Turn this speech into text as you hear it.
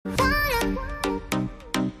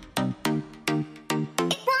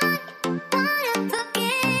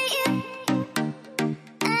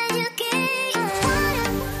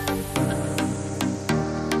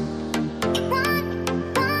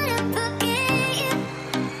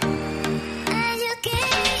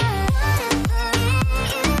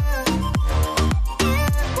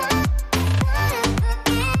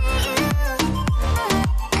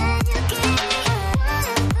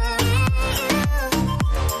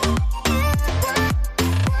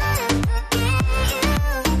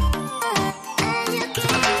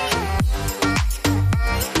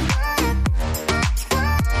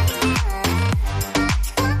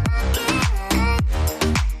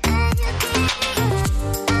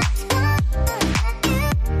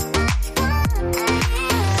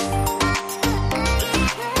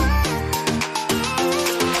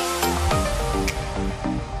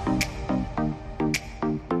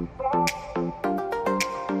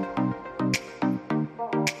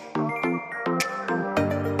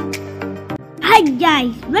Hey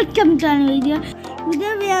guys, welcome to another video.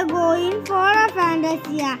 Today we are going for a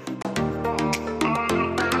fantasia.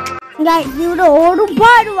 Guys, you know all the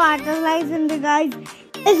water slides in the guys.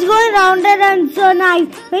 It's going round and so nice.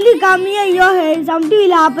 When you come here, your head something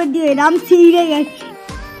will happen to you. I'm serious.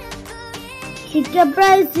 Ticket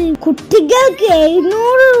price കുട്ടികൾക്ക്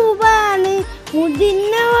 700 രൂപയാണ്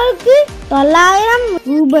മുതിർന്നവർക്ക് 900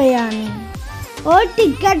 രൂപയാണ് ഒരു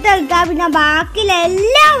ticket എടുക്കാം പിന്നെ ബാക്കിയുള്ള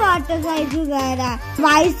എല്ലാ water സൈഡും കയറാം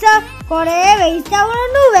പൈസ കുറേ വേസ്റ്റ്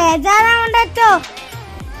ആവുന്നുണ്ട് ബേജാറാവണ്ടോ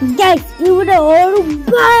ഗൈസ് ഇവിടെ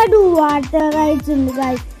ഒരുപാട് വാട്ടർ റൈഡ്സ് ഉണ്ട്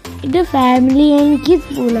ഗൈസ് ഇത് ഫാമിലി ആൻഡ്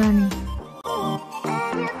കിഡ്സ് പൂളാണ്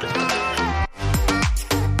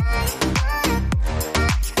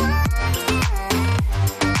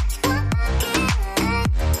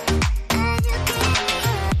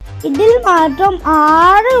ഇതിൽ മാത്രം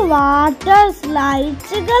 6 വാട്ടർ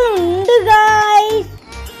സ്ലൈഡ്സുകൾ ഉണ്ട് ഗൈസ്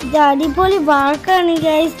ഇത് അടിപൊളി പാർക്കാണ്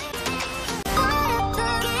guys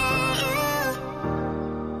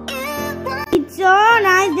It's so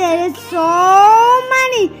nice. There is so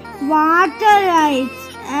many water rides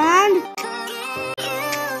and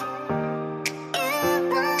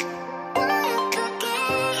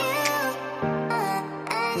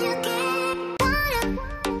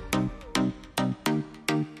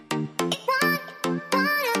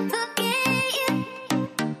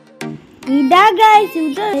ഇതാ ഗൈസ്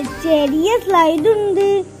ഇത് ചെറിയ സ്ലൈഡ് ഉണ്ട്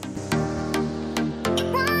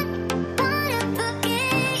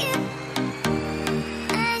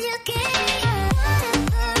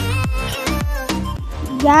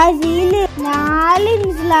ഗൈസ് ഇതില് 4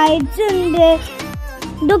 സ്ലൈഡ്സ് ഉണ്ട്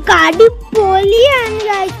ഇതൊക്കെ അടിപൊളിയാണ്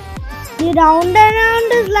ഗൈസ് ഇത് റൗണ്ട് ആൻഡ്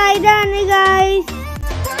റൗണ്ട് സ്ലൈഡ് ആണ് ഗൈസ്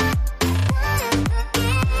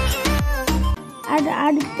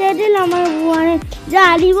അടുത്തത് നമ്മൾ പോവാണ് ഇത്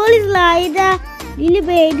അടിപൊളി സ്ലൈഡാ ഇതിൽ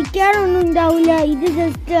പേടിക്കാനൊന്നും ഉണ്ടാവില്ല ഇത്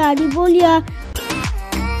ജസ്റ്റ് അടിപൊളിയാ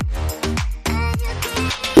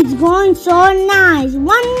It's going so nice,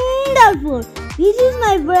 wonderful. This is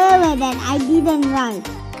my favorite and I didn't ride.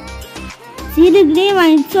 See the green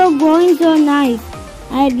one, it's so going so nice.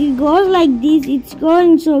 And it goes like this, it's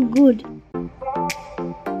going so good.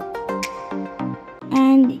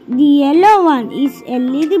 And the yellow one is a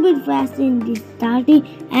little bit faster in the starting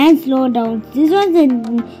and slow down. This was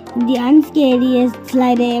the unscariest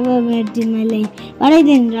slide I ever met in my life, but I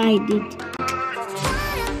didn't ride it.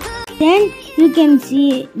 Then you can see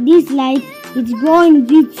this slide. It's going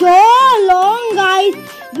so long, guys.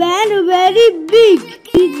 Very big.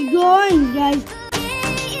 It's going, guys.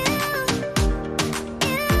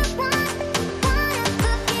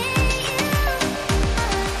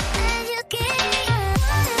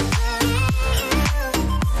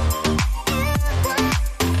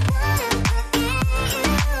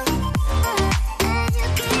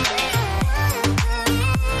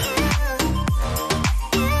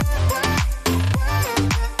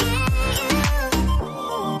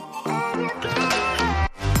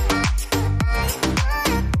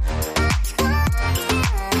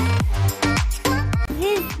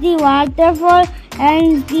 The waterfall and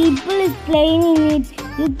people is playing in it.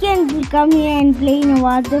 You can come here and play in a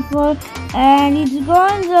waterfall and it's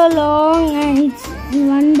going so long and it's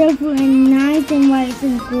wonderful and nice and nice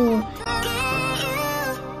and cool.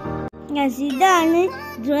 Yes, idana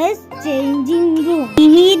dress changing room.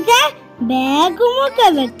 Ivide bagumokka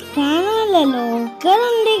vettanalla locker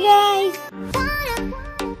undi guys.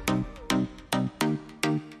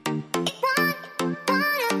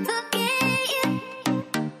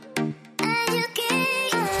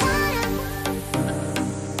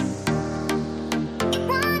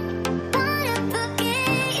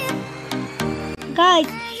 Guys,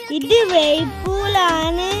 ഇത് wave pool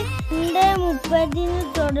ആണ് 30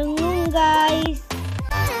 തുടങ്ങും guys.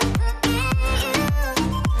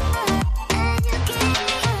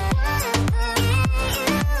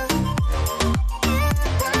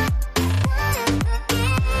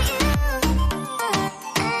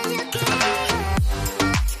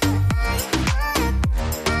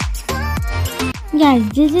 Guys,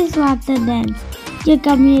 this is water dance. You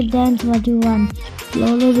come here, dance what you want.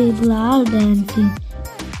 Flora people are dancing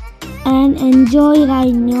and enjoy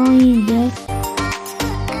right now in this.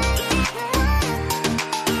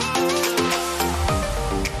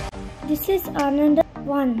 This is another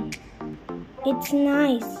one. It's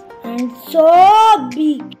nice and so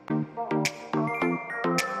big.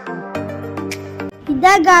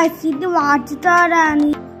 Ida guys, ഇത് വാട്ടർഫാളാണ്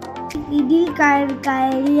ഇതിൽ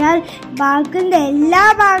കയറിയാൽ ബാക്കിന്റെ എല്ലാ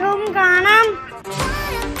ഭാഗവും കാണാം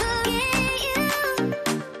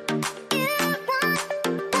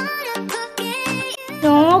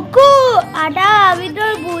നോക്കൂ അടാ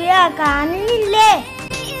അവിടൊരു പൂയ കാണുന്നില്ലേ?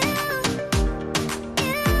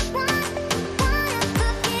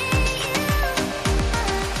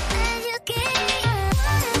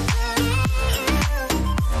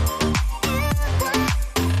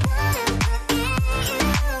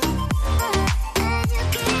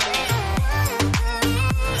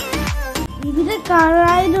 ഇതില്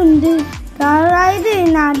കളറായതുണ്ട്. കളറായത്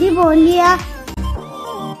അടിപൊളിയാ.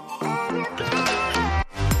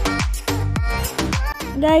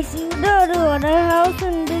 ഗൈസ് ഇവിടെ ഒരു ഓർഡർ ഹൗസ്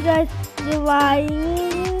ഉണ്ട് ഗൈസ്. ഇത്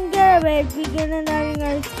ഭയങ്കര പേടിപ്പിക്കുന്നതാണ്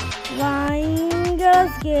ഗൈസ്. ഭയങ്കര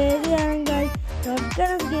സ്കേറിയാണ് ഗൈസ്.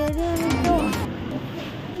 തൊട്ടന സ്കേറിയാണ് കേട്ടോ.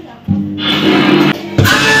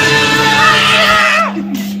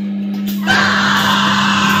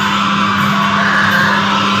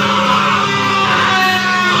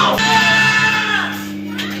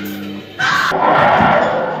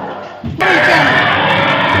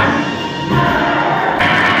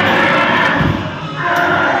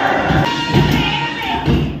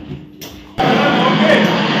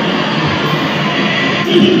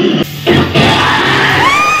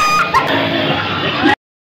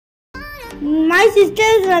 My sister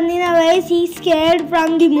is running away. She's scared from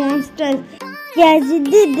the monsters. Yes,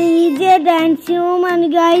 the DJ dance human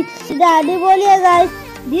guys. Daddy Bolia guys.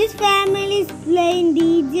 This family is playing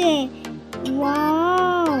DJ.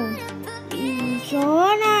 Wow, so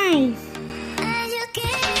nice.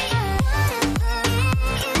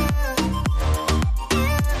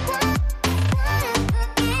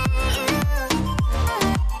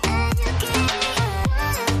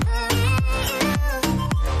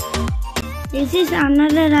 This is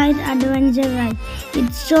another ride, adventure ride.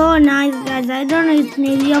 It's so nice guys. I don't know its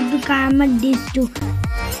name. You have to climb at this too.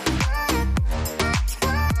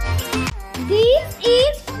 This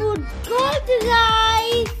is food court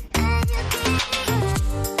guys.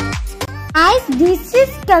 Guys, this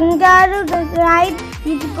is kangaroo ride.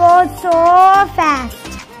 It goes so fast.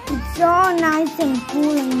 It's so nice and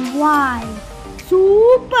cool and wild.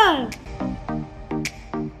 Super.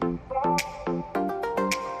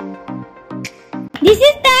 This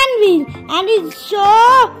is stand wheel and it's so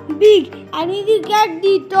big, and if you get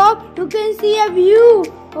the top you can see a view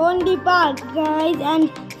on the park guys,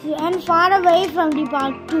 and far away from the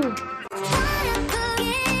park too.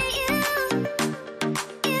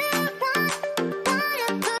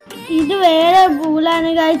 ഇത് വേറെ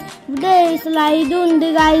പൂളാണ് guys. ഇവിടെ slide ഉണ്ട്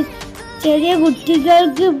guys. ചെറിയ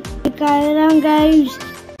കുട്ടികൾക്ക് കയറാം guys.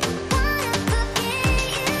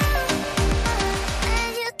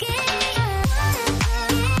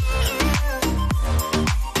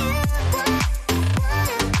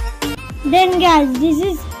 Then guys, this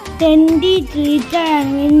is Tendi Twitter,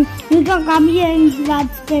 and you can come here and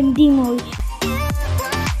watch Tendi movie.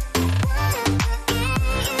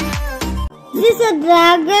 This is a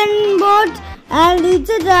dragon boat, and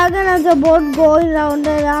it's a dragon as a boat going round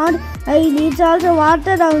and round. And it's also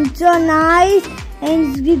water down, so nice, and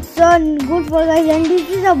it's so good for guys. And this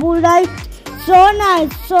is a bull ride, so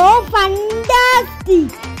nice, so fantastic.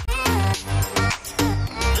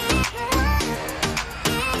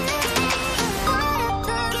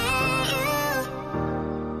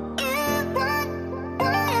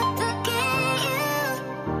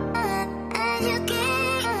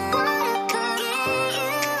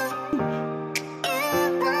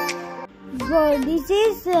 So this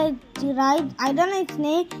is right. I don't know its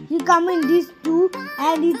name. You come in this too,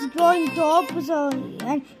 and it's going top. So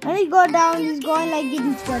and when you go down, it's going like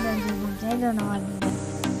this. I don't know what it is.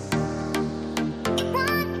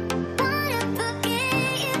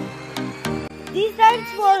 These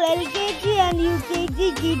rides for LKG and UKG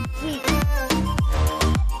kids.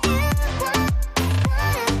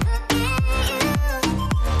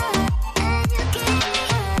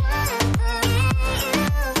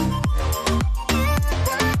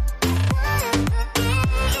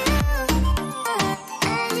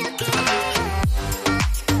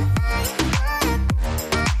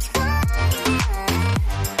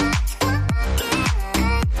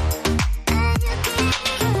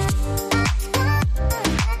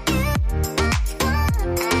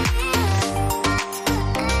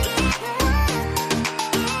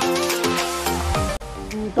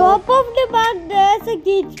 Top of the park, there's a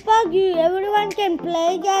kids park. Everyone can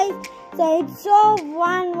play, guys. So it's so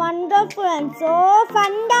wonderful and so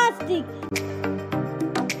fantastic.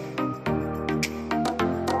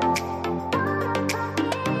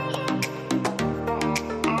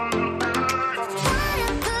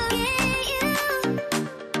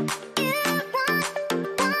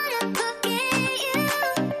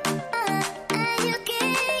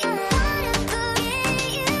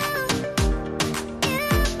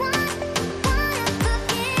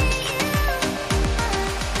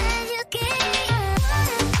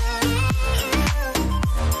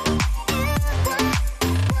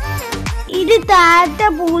 താഴത്തെ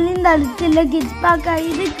പൂളിൻ്റെ അടുത്തുള്ള kids park.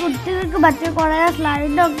 ഇത് കുട്ടികൾക്ക് പറ്റിയ കുറേ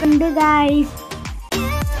സ്ലൈഡൊക്കെ ഉണ്ട് guys.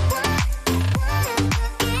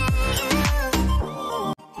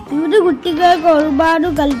 ഇവിടെ കുട്ടികൾക്ക് ഒരുപാട്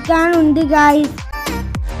കളിക്കാനുണ്ട് guys.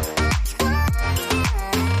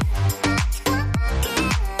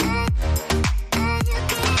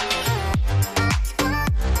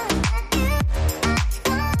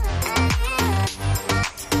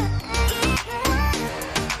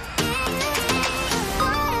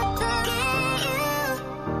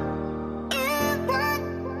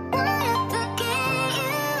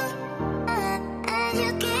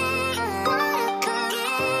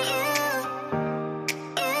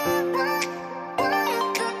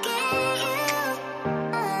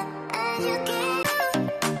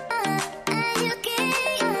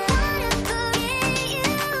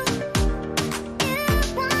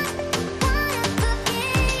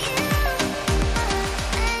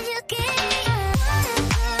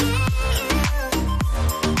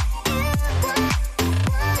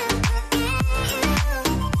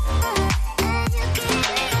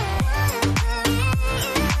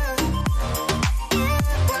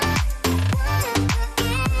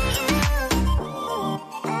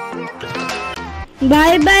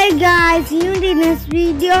 Bye bye guys, see you in the next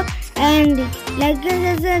video, and like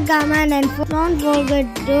and comment, and don't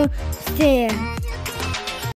forget to share.